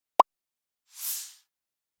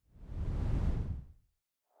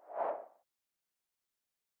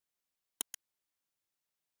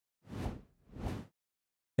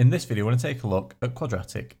In this video, we're going to take a look at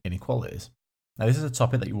quadratic inequalities. Now, this is a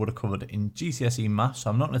topic that you would have covered in GCSE maths, so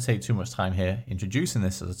I'm not going to take too much time here introducing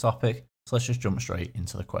this as a topic, so let's just jump straight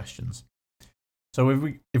into the questions. So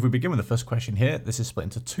if we begin with the first question here, this is split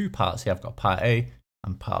into two parts here. I've got part A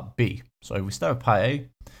and part B. So if we start with part A,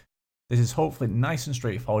 this is hopefully nice and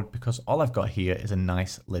straightforward because all I've got here is a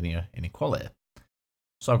nice linear inequality.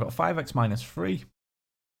 So I've got 5x minus 3.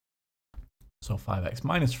 So 5x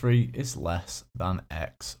minus 3 is less than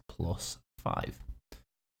x plus 5.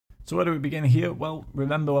 So where do we begin here? Well,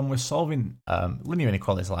 remember when we're solving linear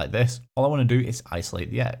inequalities like this, all I want to do is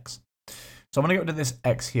isolate the x. So I'm going to get rid of this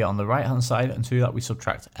x here on the right hand side, and to do that we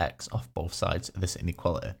subtract x off both sides of this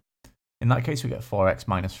inequality. In that case we get 4x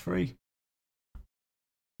minus 3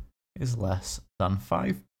 is less than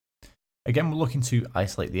 5. Again, we're looking to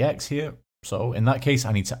isolate the x here. So in that case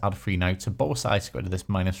I need to add 3 now to both sides to get rid of this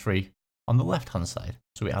minus 3 on the left hand side.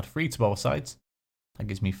 So we add 3 to both sides. That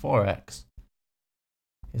gives me 4x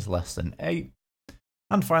is less than 8.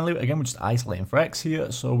 And finally, again, we're just isolating for x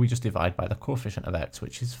here, so we just divide by the coefficient of x,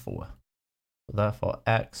 which is 4. So therefore,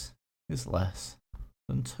 x is less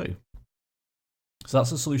than 2. So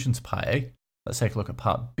that's the solution to part A. Let's take a look at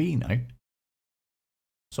part B now.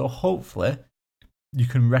 So hopefully, you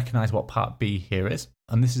can recognize what part B here is,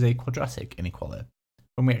 and this is a quadratic inequality.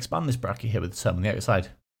 When we expand this bracket here with the term on the outside,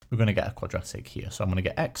 we're going to get a quadratic here. So I'm going to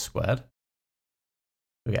get x squared.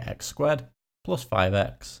 We get x squared plus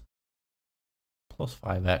 5x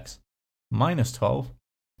minus 12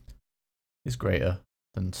 is greater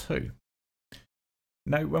than 2.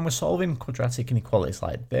 Now, when we're solving quadratic inequalities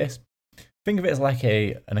like this, think of it as like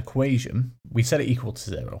an equation. We set it equal to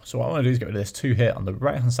 0. So what I want to do is get rid of this 2 here on the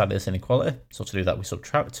right hand side of this inequality. So to do that, we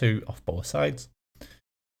subtract 2 off both sides.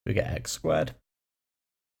 We get x squared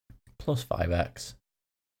plus 5x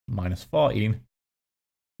minus 14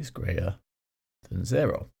 is greater than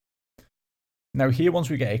 0. Now here, once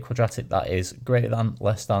we get a quadratic that is greater than,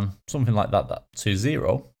 less than, something like that to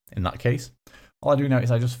 0, in that case, all I do now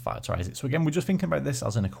is I just factorize it. So again, we're just thinking about this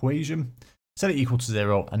as an equation, set it equal to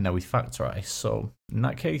 0, and now we factorize. So in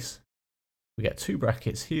that case, we get 2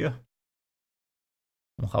 brackets here.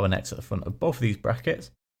 We'll have an x at the front of both of these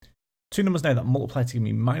brackets. 2 numbers now that multiply to give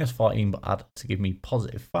me minus 14, but add to give me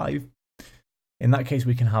positive 5. In that case,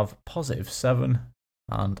 we can have positive 7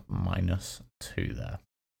 and minus 2 there.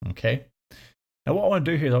 Okay. Now what I want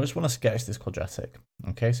to do here is I just want to sketch this quadratic.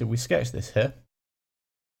 Okay, so if we sketch this here,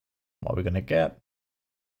 what are we going to get?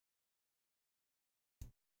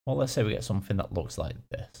 Well, let's say we get something that looks like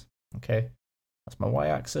this. Okay, that's my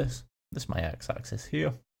y-axis, this is my x-axis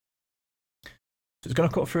here. So it's going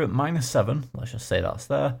to cut through at minus 7, let's just say that's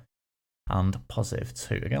there, and positive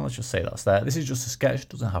 2. Again, let's just say that's there. This is just a sketch,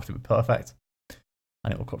 doesn't have to be perfect.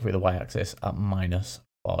 And it will cut through the y-axis at minus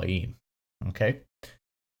 14. Okay.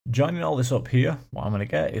 Joining all this up here, what I'm going to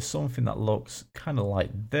get is something that looks kind of like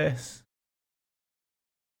this.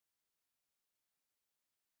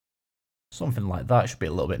 Something like that. Should be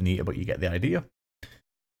a little bit neater, but you get the idea.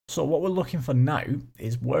 So what we're looking for now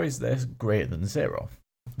is where is this greater than 0?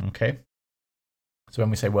 Okay. So when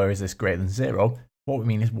we say where is this greater than 0, what we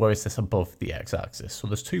mean is where is this above the x-axis. So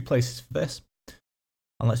there's 2 places for this.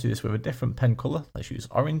 And let's do this with a different pen color. Let's use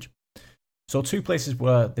orange. So 2 places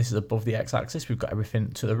where this is above the x-axis, we've got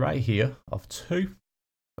everything to the right here of 2,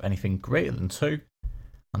 anything greater than 2,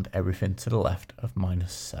 and everything to the left of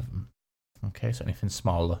minus 7. Okay, so anything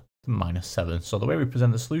smaller than minus 7. So the way we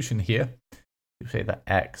present the solution here, we say that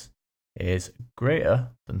x is greater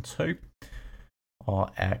than 2,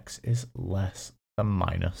 or x is less than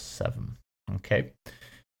minus 7. Okay.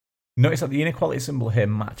 Notice that the inequality symbol here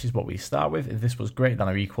matches what we start with. If this was greater than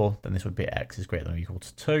or equal, then this would be x is greater than or equal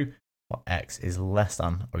to 2. Or x is less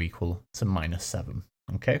than or equal to minus 7.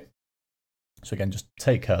 Okay, so again, just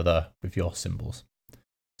take care there with your symbols.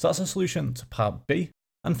 So that's a solution to part B.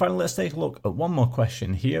 And finally, let's take a look at one more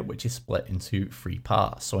question here, which is split into 3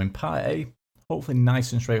 parts. So in part A, hopefully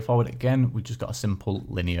nice and straightforward. Again, we've just got a simple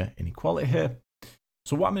linear inequality here.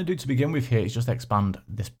 So what I'm going to do to begin with here is just expand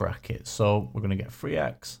this bracket. So we're going to get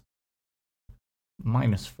 3x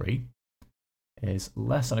minus 3 is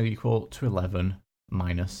less than or equal to 11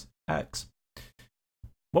 minus x.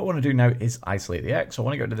 What I want to do now is isolate the x. So I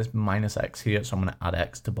want to get rid of this minus x here. So I'm going to add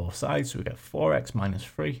x to both sides. So we get 4x minus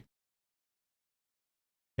 3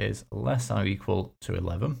 is less than or equal to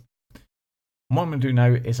 11. And what I'm going to do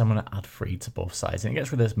now is I'm going to add 3 to both sides. And it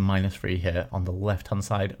gets rid of this minus 3 here on the left hand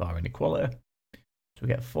side of our inequality. So we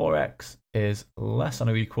get 4x is less than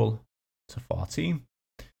or equal to 14.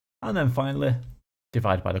 And then finally,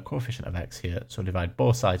 divide by the coefficient of x here. So divide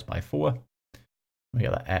both sides by 4. We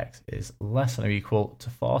get that x is less than or equal to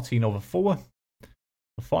 14 over 4.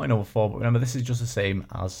 So 14 over 4, but remember this is just the same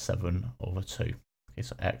as 7 over 2. Okay,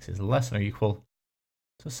 so x is less than or equal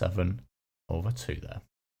to 7 over 2 there.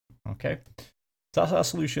 Okay, so that's our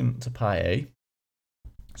solution to part A.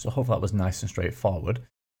 So hopefully that was nice and straightforward.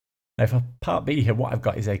 Now for part B here, what I've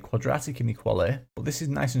got is a quadratic inequality, but this is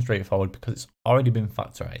nice and straightforward because it's already been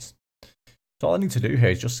factorized. So all I need to do here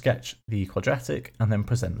is just sketch the quadratic and then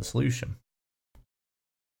present the solution.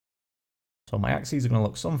 So my axes are going to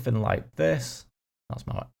look something like this. That's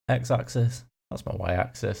my x-axis, that's my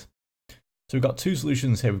y-axis. So we've got two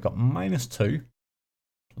solutions here. We've got -2.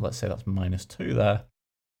 Let's say that's -2 there.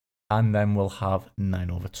 And then we'll have 9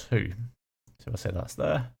 over 2. So if I say that's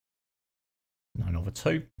there, 9 over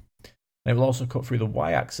 2. And it will also cut through the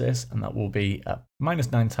y-axis, and that will be at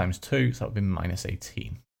 -9 times 2, so that would be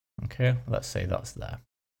 -18. Okay, let's say that's there.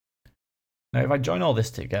 Now, if I join all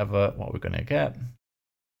this together, what we're going to get,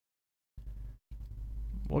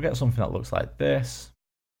 we'll get something that looks like this.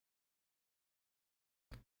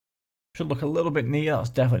 Should look a little bit neater. That's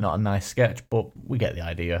definitely not a nice sketch, but we get the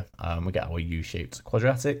idea. We get our U-shaped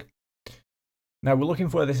quadratic. Now, we're looking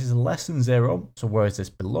for where this is less than 0, so where is this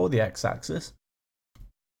below the x-axis?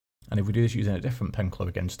 And if we do this using a different pen color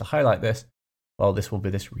again, just to highlight this, well, this will be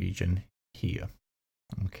this region here.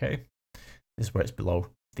 Okay, this is where it's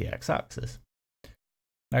below the x-axis.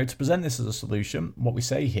 Now, to present this as a solution, what we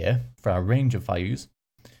say here for our range of values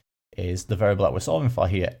is the variable that we're solving for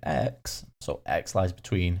here, x. So x lies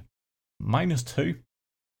between -2,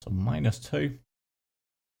 so -2,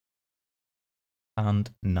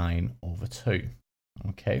 and 9 over 2.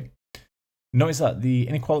 Okay. Notice that the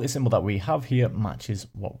inequality symbol that we have here matches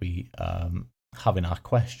what we have in our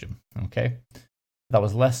question. Okay. If that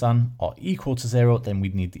was less than or equal to 0, then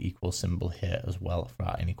we'd need the equal symbol here as well for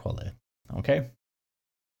our inequality. Okay.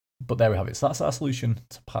 But there we have it. So that's our solution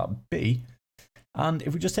to part B. And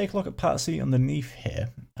if we just take a look at part C underneath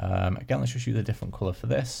here, again, let's just use a different color for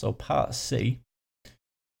this. So part C,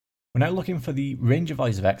 we're now looking for the range of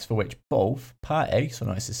values of x for which both part A, so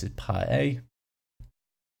notice this is part A,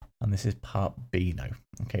 and this is part B now.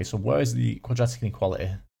 Okay, so where is the quadratic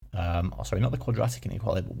inequality? Sorry, not the quadratic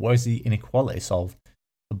inequality, but where is the inequality solved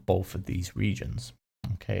for both of these regions?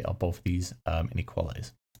 Okay, or both of these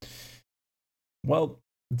inequalities? Well,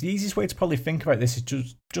 the easiest way to probably think about this is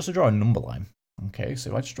just to draw a number line. Okay, so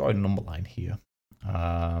if I just draw a number line here,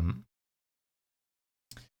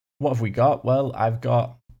 what have we got? Well, I've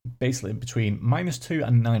got basically between -2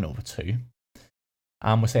 and 9 over 2.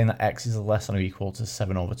 And we're saying that x is less than or equal to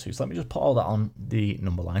 7 over 2. So let me just put all that on the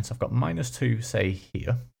number line. So I've got -2, say,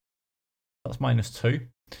 here. That's -2.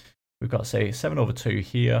 We've got, say, 7 over 2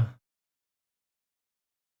 here.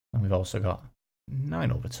 And we've also got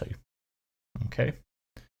 9 over 2. Okay.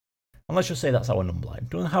 And let's just say that's our number line. It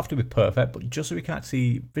doesn't have to be perfect, but just so we can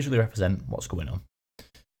actually visually represent what's going on.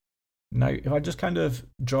 Now, if I just kind of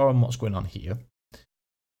draw on what's going on here.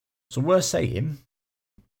 So we're saying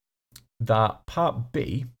that part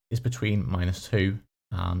B is between -2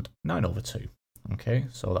 and 9 over 2. Okay,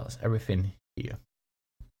 so that's everything here.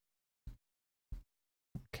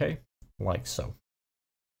 Okay, like so.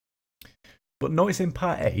 But notice in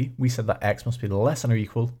part A, we said that x must be less than or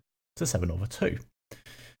equal to 7 over 2.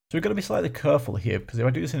 So we've got to be slightly careful here, because if I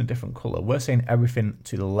do this in a different color, we're saying everything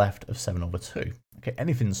to the left of 7 over 2. Okay,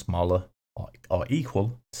 anything smaller or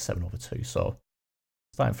equal to 7 over 2. So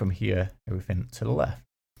starting from here, everything to the left.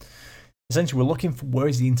 Essentially, we're looking for where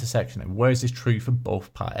is the intersection and where is this true for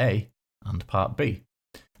both part A and part B.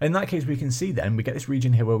 And in that case, we can see then we get this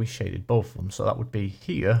region here where we shaded both of them. So that would be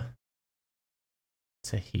here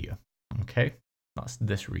to here. Okay, that's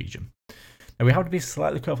this region. Now we have to be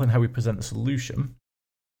slightly careful in how we present the solution.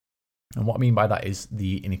 And what I mean by that is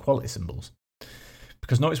the inequality symbols.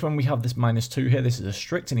 Because notice when we have this -2 here, this is a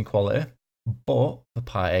strict inequality, but for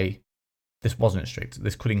part A, this wasn't strict.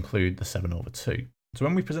 This could include the 7 over 2. So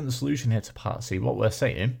when we present the solution here to part C, what we're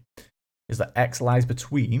saying is that x lies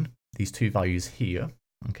between these two values here.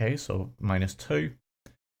 Okay, so -2.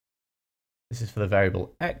 This is for the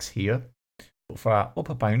variable x here. But for our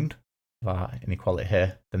upper bound of our inequality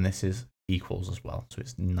here, then this is equals as well. So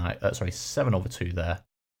it's 7 over 2 there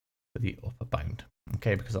for the upper bound.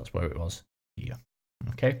 Okay, because that's where it was here.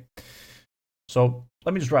 Okay, so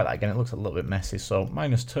let me just write that again. It looks a little bit messy. So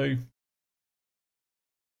 -2,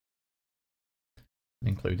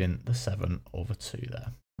 including the 7 over 2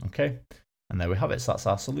 there. Okay, and there we have it. So that's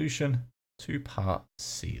our solution to part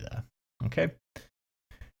C there. Okay,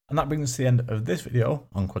 and that brings us to the end of this video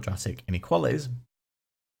on quadratic inequalities.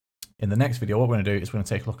 In the next video, what we're going to do is we're going to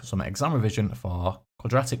take a look at some exam revision for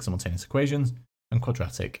quadratic simultaneous equations and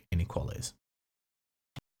quadratic inequalities.